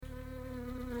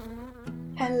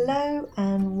Hello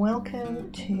and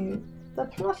welcome to The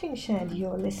Plotting Shed.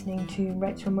 You're listening to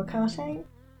Rachel McCartney,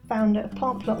 founder of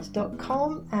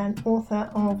plantplots.com and author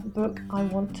of the book I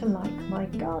Want to Like My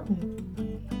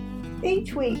Garden.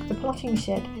 Each week The Plotting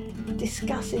Shed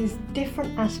discusses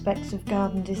different aspects of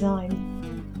garden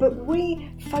design, but we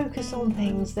focus on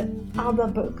things that other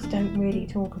books don't really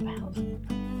talk about.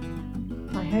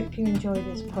 I hope you enjoy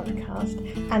this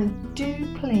podcast, and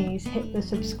do please hit the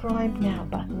subscribe now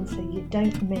button so you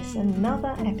don't miss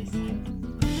another episode.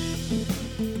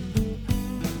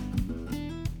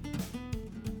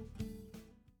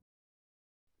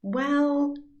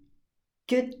 Well,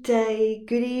 good day,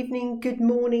 good evening, good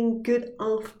morning, good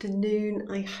afternoon.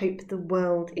 I hope the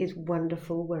world is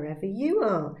wonderful wherever you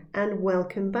are, and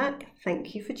welcome back.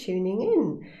 Thank you for tuning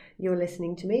in. You're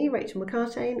listening to me, Rachel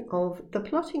McCartney of The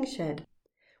Plotting Shed.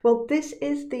 Well, this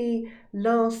is the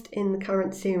last in the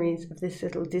current series of this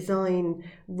little design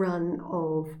run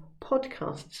of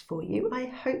podcasts for you. I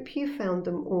hope you found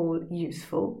them all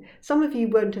useful. Some of you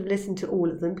won't have listened to all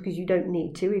of them because you don't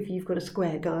need to. If you've got a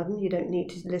square garden, you don't need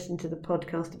to listen to the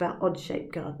podcast about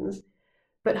odd-shaped gardens.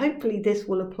 But hopefully this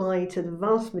will apply to the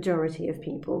vast majority of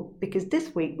people, because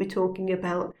this week we're talking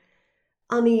about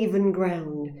uneven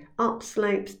ground,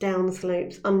 upslopes,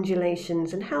 downslopes,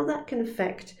 undulations, and how that can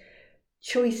affect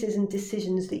choices and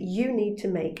decisions that you need to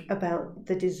make about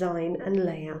the design and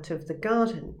layout of the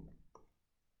garden.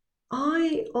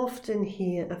 I often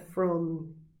hear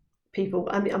from people,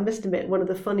 I must admit, one of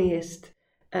the funniest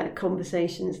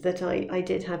conversations that I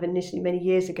did have initially many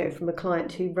years ago from a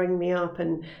client who rang me up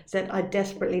and said, I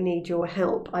desperately need your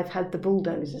help. I've had the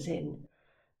bulldozers in.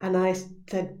 And I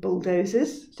said,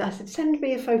 bulldozers? So I said, send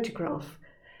me a photograph.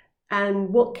 And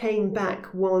what came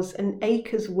back was an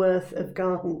acre's worth of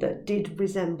garden that did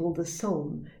resemble the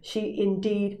Somme. She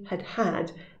indeed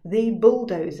had the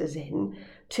bulldozers in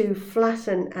to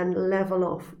flatten and level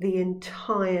off the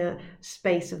entire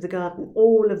space of the garden.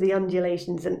 All of the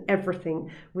undulations and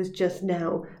everything was just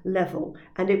now level.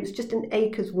 And it was just an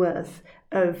acre's worth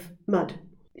of mud,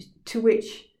 to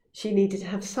which she needed to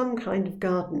have some kind of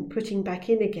garden putting back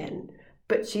in again.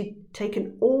 But she'd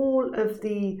taken all of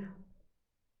the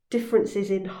differences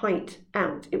in height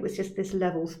out. It was just this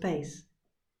level space.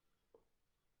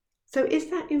 So is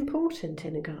that important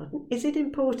in a garden? Is it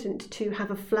important to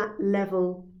have a flat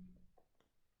level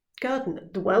garden?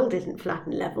 The world isn't flat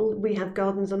and level. We have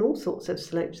gardens on all sorts of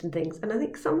slopes and things. And I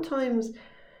think sometimes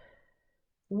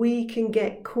we can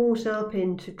get caught up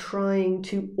into trying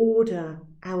to order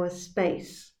our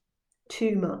space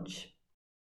too much.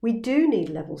 We do need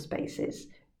level spaces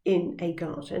in a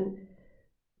garden.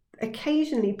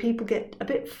 Occasionally people get a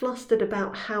bit flustered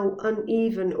about how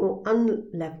uneven or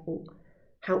unlevel,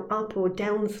 how up or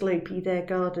down slopey their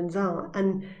gardens are,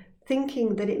 and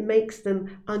thinking that it makes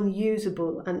them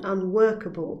unusable and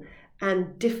unworkable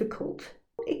and difficult.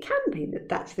 It can be that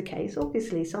that's the case.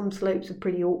 Obviously, some slopes are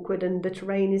pretty awkward and the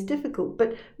terrain is difficult,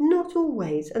 but not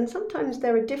always. And sometimes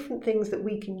there are different things that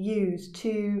we can use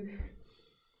to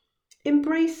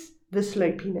embrace the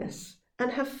slopiness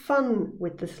and have fun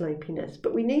with the slopiness.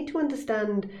 But we need to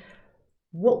understand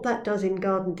what that does in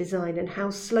garden design and how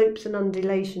slopes and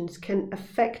undulations can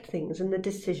affect things and the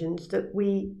decisions that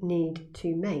we need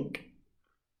to make.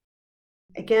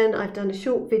 Again, I've done a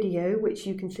short video which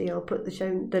you can see. I'll put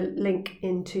the link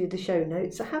into the show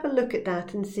notes. So have a look at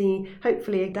that and see.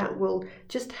 Hopefully that will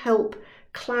just help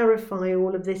clarify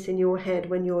all of this in your head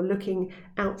when you're looking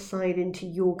outside into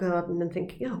your garden and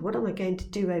thinking, oh, what am I going to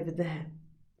do over there?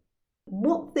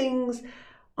 What things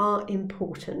are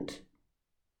important?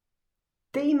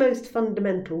 The most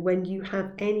fundamental when you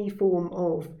have any form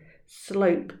of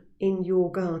slope in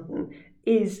your garden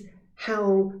is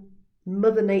how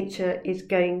Mother Nature is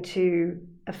going to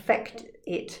affect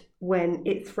it when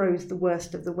it throws the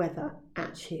worst of the weather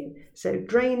at you. So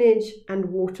drainage and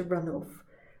water runoff.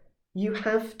 You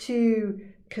have to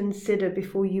consider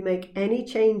before you make any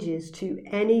changes to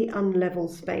any unlevel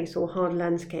space or hard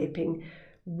landscaping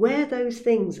where those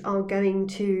things are going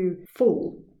to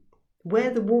fall,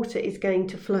 where the water is going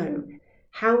to flow.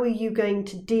 How are you going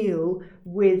to deal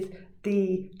with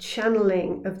the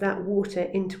channeling of that water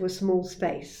into a small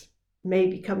space,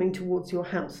 maybe coming towards your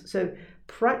house? So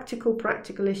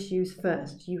practical issues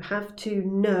first. You have to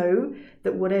know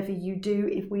that whatever you do,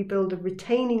 if we build a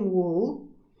retaining wall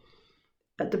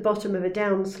at the bottom of a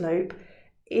downslope,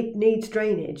 it needs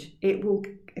drainage. It will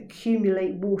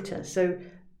accumulate water. So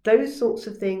those sorts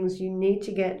of things you need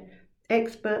to get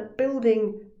expert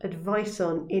building advice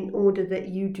on in order that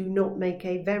you do not make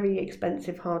a very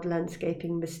expensive hard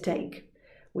landscaping mistake.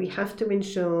 We have to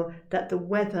ensure that the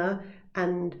weather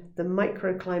and the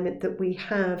microclimate that we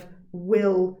have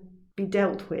will be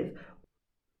dealt with.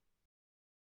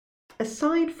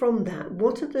 Aside from that,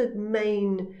 what are the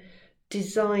main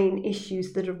design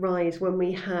issues that arise when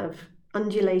we have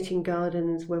undulating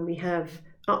gardens, when we have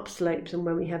upslopes and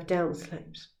when we have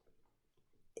downslopes?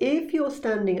 If you're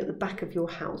standing at the back of your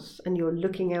house and you're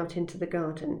looking out into the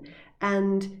garden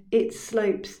and it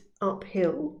slopes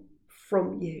uphill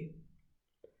from you,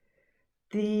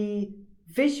 the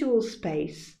visual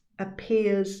space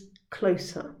appears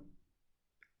closer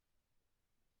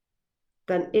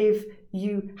than if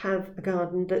you have a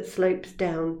garden that slopes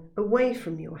down away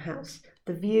from your house.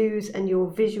 The views and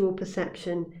your visual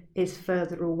perception is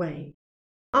further away.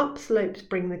 Upslopes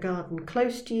bring the garden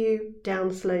close to you,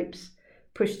 downslopes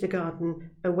push the garden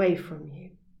away from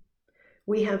you.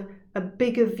 We have a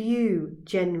bigger view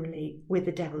generally with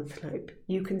a downslope.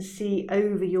 You can see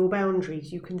over your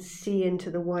boundaries, you can see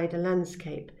into the wider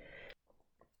landscape.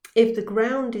 If the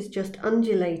ground is just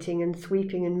undulating and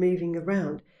sweeping and moving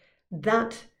around,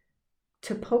 that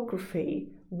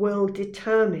topography will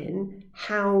determine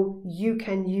how you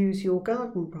can use your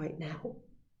garden right now.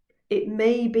 It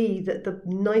may be that the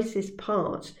nicest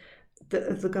part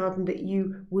of the garden that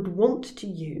you would want to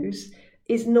use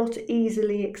is not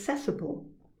easily accessible.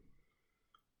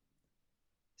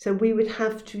 So we would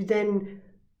have to then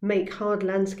make hard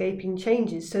landscaping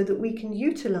changes so that we can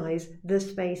utilise the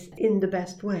space in the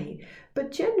best way.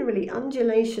 But generally,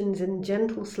 undulations and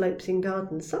gentle slopes in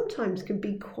gardens sometimes can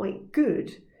be quite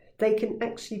good. They can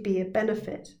actually be a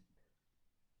benefit.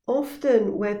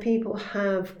 Often where people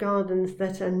have gardens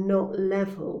that are not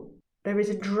level, there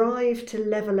is a drive to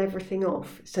level everything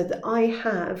off so that I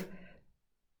have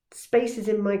spaces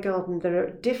in my garden that are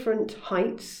at different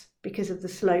heights because of the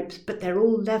slopes, but they're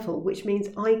all level, which means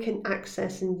I can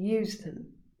access and use them.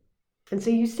 And so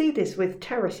you see this with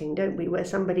terracing, don't we, where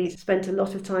somebody's spent a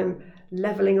lot of time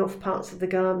levelling off parts of the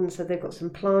garden, so they've got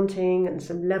some planting and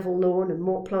some level lawn and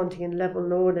more planting and level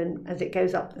lawn, and as it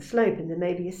goes up the slope, and there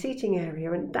may be a seating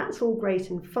area, and that's all great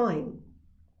and fine.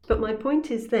 But my point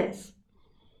is this: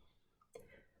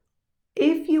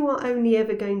 if you are only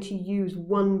ever going to use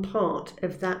one part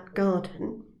of that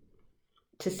garden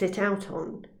to sit out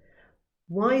on,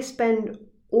 why spend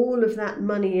all of that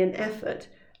money and effort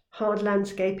hard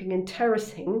landscaping and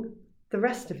terracing the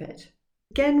rest of it?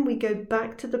 Again, we go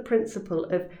back to the principle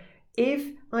of,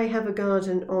 if I have a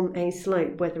garden on a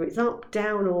slope, whether it's up,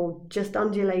 down or just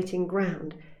undulating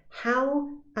ground, how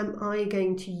am I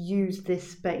going to use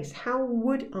this space? How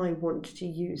would I want to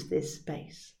use this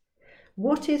space?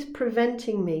 What is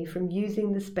preventing me from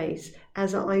using the space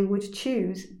as I would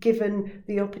choose given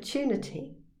the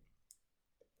opportunity?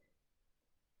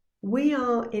 We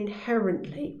are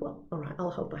inherently, well, all right, I'll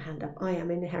hold my hand up. I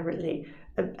am inherently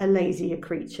a lazier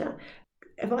creature.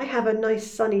 If I have a nice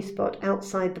sunny spot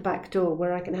outside the back door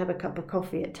where I can have a cup of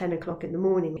coffee at 10 o'clock in the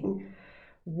morning,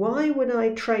 why would I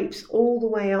traipse all the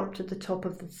way up to the top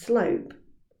of the slope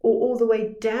or all the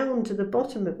way down to the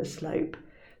bottom of a slope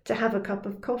to have a cup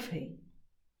of coffee?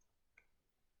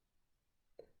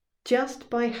 Just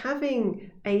by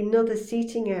having another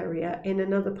seating area in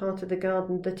another part of the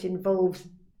garden that involves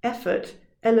effort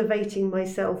elevating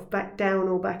myself back down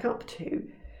or back up to,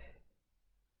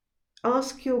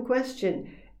 ask your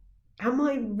question, am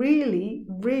I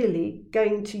really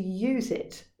going to use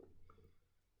it?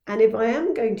 And if I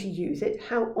am going to use it,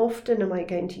 how often am I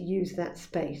going to use that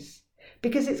space?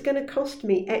 Because it's going to cost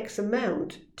me X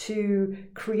amount to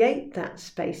create that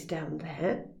space down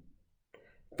there.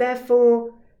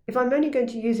 Therefore, if I'm only going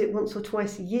to use it once or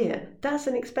twice a year, that's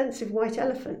an expensive white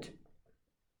elephant.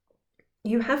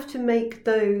 You have to make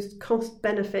those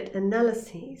cost-benefit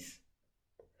analyses.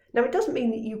 Now, it doesn't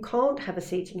mean that you can't have a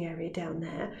seating area down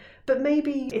there, but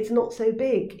maybe it's not so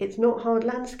big, it's not hard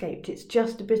landscaped, it's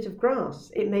just a bit of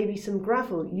grass, it may be some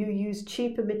gravel, you use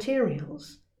cheaper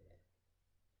materials.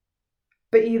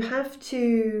 But you have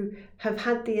to have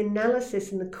had the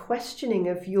analysis and the questioning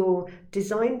of your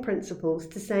design principles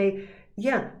to say,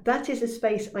 yeah, that is a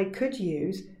space I could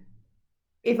use.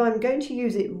 If I'm going to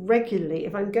use it regularly,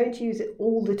 if I'm going to use it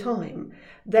all the time,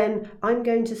 then I'm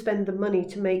going to spend the money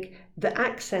to make the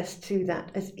access to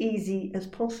that as easy as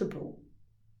possible,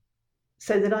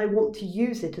 so that I want to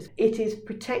use it as it is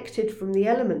protected from the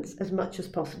elements as much as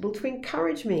possible, to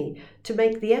encourage me to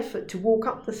make the effort to walk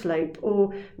up the slope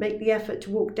or make the effort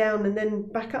to walk down and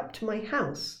then back up to my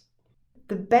house.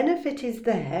 The benefit is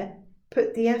there,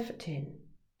 put the effort in.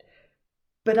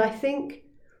 But I think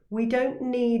we don't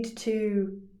need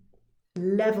to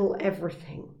level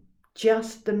everything,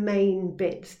 just the main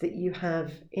bits that you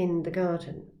have in the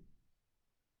garden.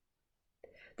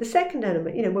 The second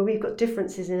element, where we've got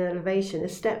differences in elevation, are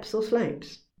steps or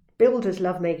slopes. Builders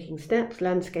love making steps,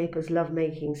 landscapers love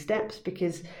making steps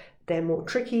because they're more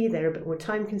tricky, they're a bit more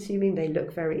time consuming, they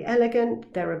look very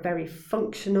elegant, they're a very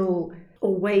functional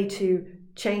or way to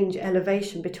change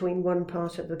elevation between one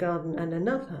part of the garden and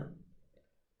another.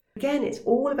 Again, it's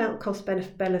all about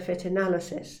cost-benefit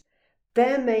analysis.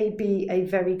 There may be a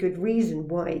very good reason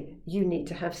why you need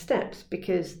to have steps,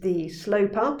 because the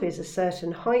slope up is a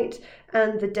certain height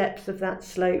and the depth of that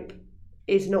slope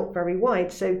is not very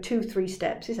wide, so 2-3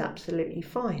 steps is absolutely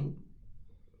fine.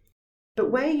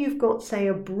 But where you've got, say,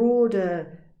 a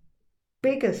broader,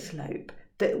 bigger slope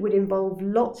that would involve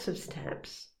lots of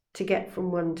steps to get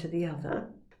from one to the other,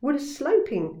 would a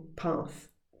sloping path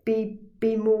be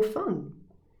more fun?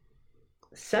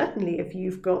 Certainly if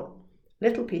you've got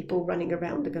little people running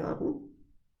around the garden,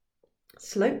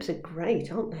 slopes are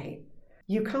great, aren't they?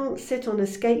 You can't sit on a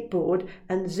skateboard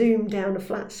and zoom down a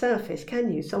flat surface,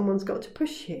 can you? Someone's got to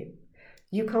push you.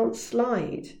 You can't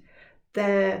slide.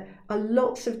 There are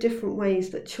lots of different ways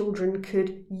that children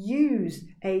could use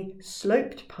a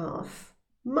sloped path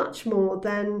much more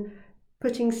than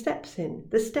putting steps in.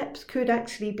 The steps could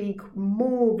actually be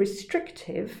more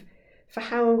restrictive for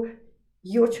how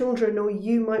your children or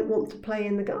you might want to play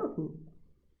in the garden.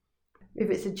 If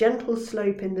it's a gentle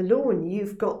slope in the lawn,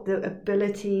 you've got the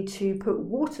ability to put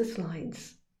water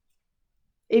slides.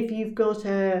 If you've got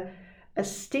a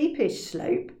steepish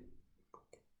slope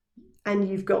and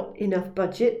you've got enough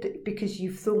budget because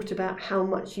you've thought about how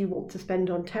much you want to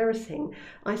spend on terracing.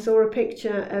 I saw a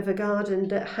picture of a garden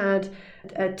that had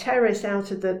a terrace out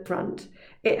of the front.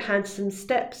 It had some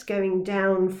steps going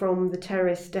down from the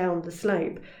terrace down the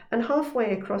slope, and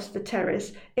halfway across the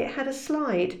terrace it had a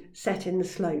slide set in the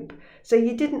slope, so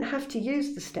you didn't have to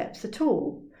use the steps at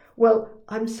all. Well,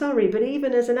 I'm sorry, but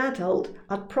even as an adult,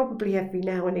 I'd probably every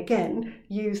now and again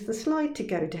use the slide to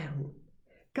go down.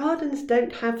 Gardens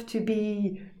don't have to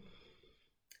be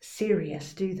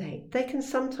serious, do they? They can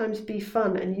sometimes be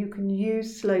fun, and you can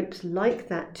use slopes like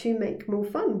that to make more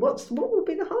fun. What would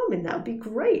be the harm in that? It would be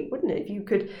great, wouldn't it, if you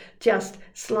could just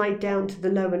slide down to the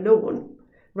lower lawn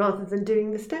rather than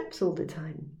doing the steps all the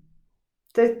time.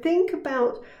 So think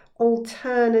about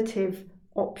alternative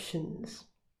options.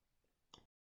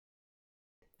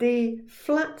 The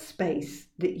flat space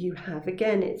that you have,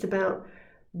 again, it's about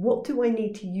what do I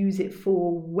need to use it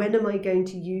for? When am I going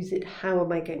to use it? How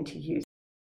am I going to use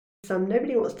it?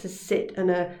 Nobody wants to sit on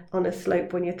a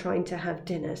slope when you're trying to have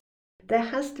dinner. There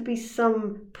has to be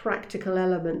some practical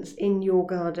elements in your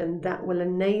garden that will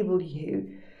enable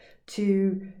you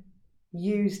to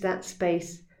use that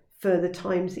space for the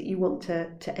times that you want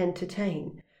to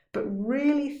entertain. But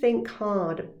really think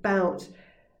hard about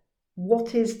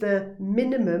what is the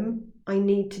minimum I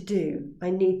need to do, I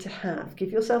need to have.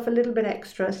 Give yourself a little bit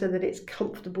extra so that it's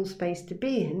comfortable space to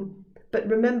be in. But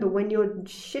remember, when you're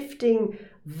shifting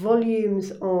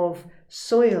volumes of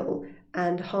soil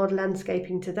and hard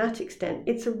landscaping to that extent,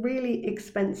 it's a really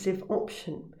expensive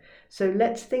option. So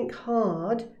let's think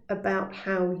hard about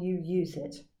how you use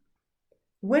it.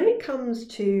 When it comes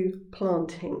to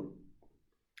planting,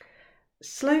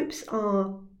 slopes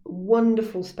are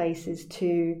wonderful spaces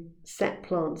to set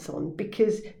plants on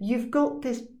because you've got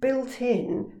this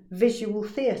built-in visual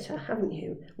theatre, haven't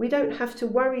you? We don't have to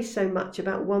worry so much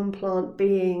about one plant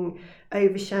being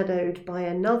overshadowed by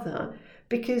another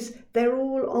because they're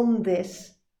all on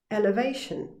this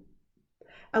elevation.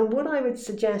 And what I would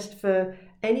suggest for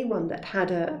anyone that had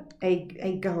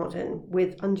a garden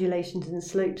with undulations and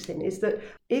slopes in is that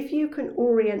if you can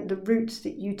orient the routes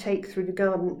that you take through the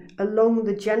garden along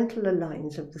the gentler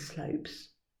lines of the slopes,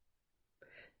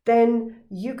 then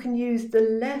you can use the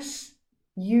less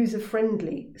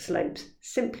user-friendly slopes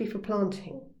simply for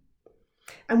planting.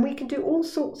 And we can do all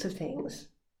sorts of things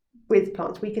with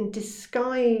plants. We can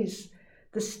disguise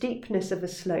the steepness of a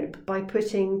slope by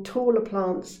putting taller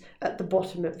plants at the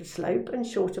bottom of the slope and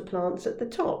shorter plants at the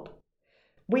top.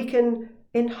 We can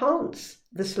enhance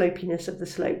the slopiness of the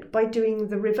slope by doing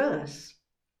the reverse.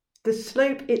 The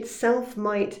slope itself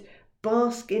might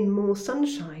bask in more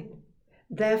sunshine.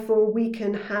 Therefore, we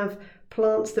can have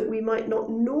plants that we might not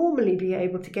normally be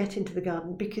able to get into the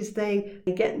garden because they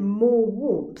get more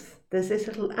warmth. There's this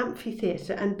little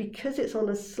amphitheatre, and because it's on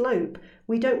a slope,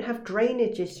 we don't have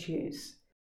drainage issues.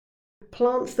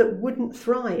 Plants that wouldn't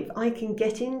thrive, I can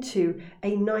get into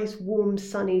a nice, warm,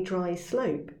 sunny, dry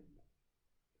slope.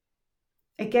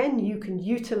 Again, you can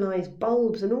utilise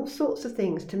bulbs and all sorts of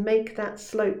things to make that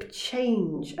slope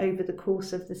change over the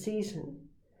course of the season.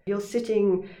 You're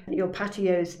sitting at your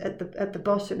patios at the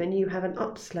bottom and you have an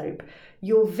upslope.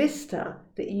 Your vista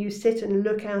that you sit and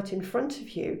look out in front of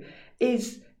you,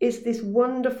 is this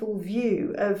wonderful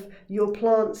view of your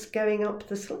plants going up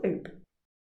the slope.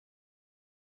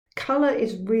 Colour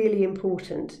is really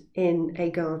important in a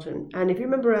garden, and if you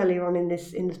remember earlier on in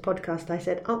this podcast, I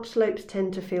said upslopes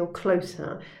tend to feel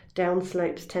closer,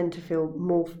 downslopes tend to feel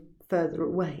more further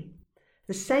away.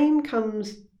 The same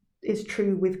is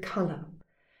true with colour.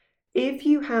 If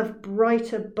you have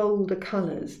brighter, bolder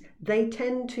colours, they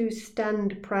tend to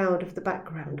stand proud of the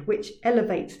background, which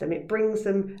elevates them. It brings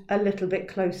them a little bit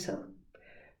closer.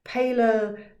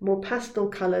 Paler, more pastel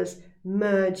colours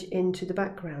merge into the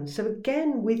background. So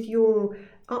again, with your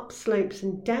upslopes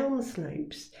and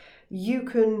downslopes, you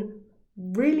can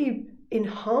really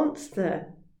enhance the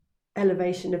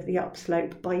elevation of the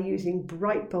upslope by using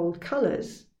bright, bold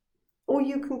colours, or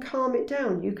you can calm it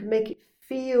down. You can make it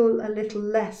feel a little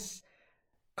less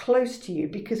close to you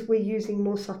because we're using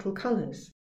more subtle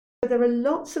colours. So there are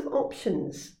lots of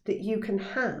options that you can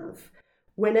have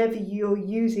whenever you're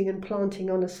using and planting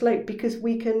on a slope, because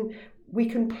we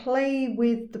can play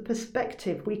with the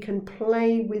perspective, we can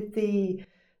play with the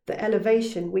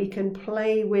elevation, we can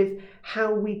play with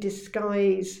how we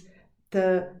disguise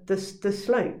the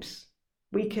slopes.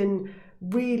 We can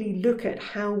really look at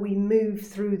how we move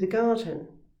through the garden.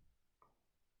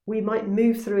 We might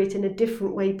move through it in a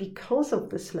different way because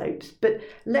of the slopes, but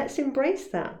let's embrace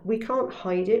that. We can't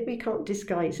hide it, we can't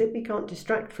disguise it, we can't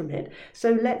distract from it.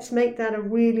 So let's make that a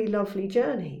really lovely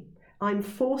journey. I'm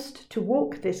forced to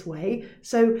walk this way,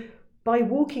 so by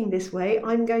walking this way,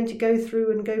 I'm going to go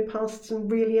through and go past some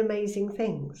really amazing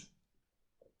things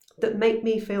that make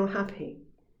me feel happy.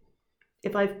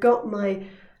 If I've got my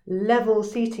level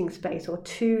seating space or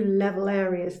 2 level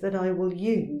areas that I will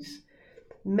use,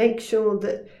 make sure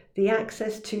that the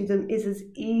access to them is as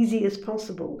easy as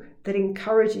possible, that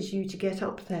encourages you to get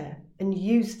up there and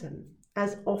use them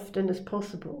as often as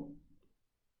possible.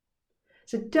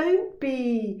 So don't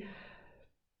be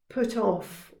put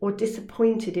off or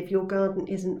disappointed if your garden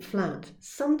isn't flat.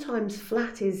 Sometimes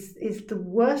flat is the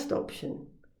worst option,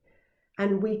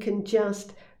 and we can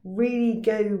just really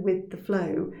go with the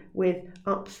flow with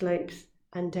upslopes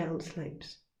and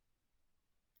downslopes.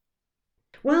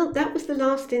 Well, that was the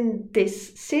last in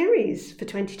this series for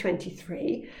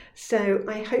 2023. So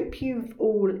I hope you've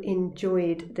all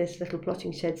enjoyed this little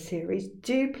plotting shed series.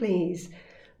 Do please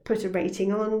put a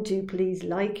rating on, do please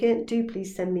like it, do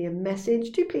please send me a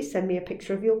message, do please send me a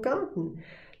picture of your garden.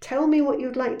 Tell me what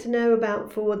you'd like to know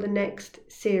about for the next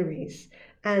series.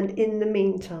 And in the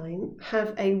meantime,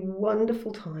 have a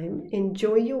wonderful time.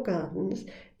 Enjoy your gardens,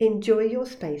 enjoy your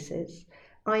spaces.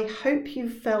 I hope you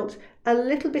felt a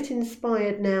little bit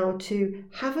inspired now to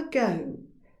have a go.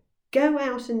 Go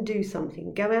out and do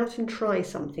something. Go out and try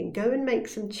something. Go and make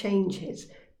some changes.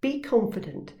 Be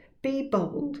confident. Be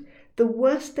bold. The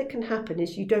worst that can happen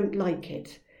is you don't like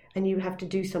it and you have to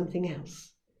do something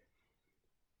else.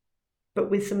 But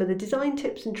with some of the design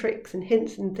tips and tricks and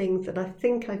hints and things that I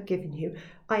think I've given you,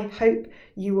 I hope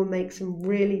you will make some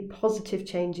really positive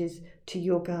changes to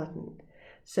your garden.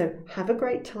 So have a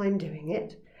great time doing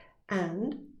it,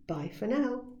 and bye for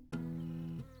now.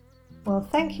 Well,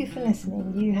 thank you for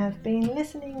listening. You have been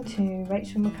listening to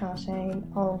Rachel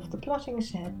McCartane of The Plotting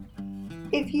Shed.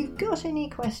 If you've got any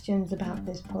questions about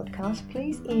this podcast,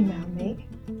 please email me,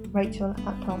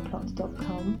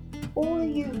 rachel@plantplots.com, or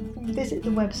you visit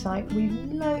the website with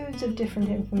loads of different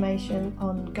information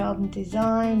on garden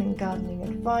design and gardening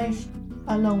advice,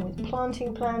 along with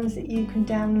planting plans that you can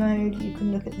download. You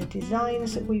can look at the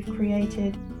designs that we've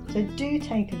created. So do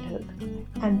take a look,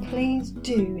 and please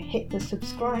do hit the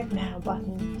subscribe now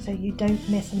button so you don't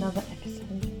miss another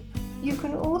episode. You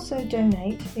can also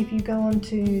donate if you go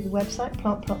onto the website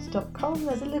plantplots.com.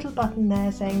 There's a little button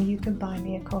there saying you can buy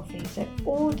me a coffee. So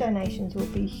all donations will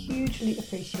be hugely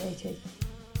appreciated.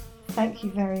 Thank you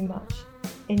very much.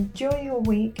 Enjoy your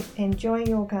week, enjoy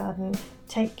your garden,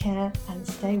 take care and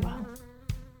stay well.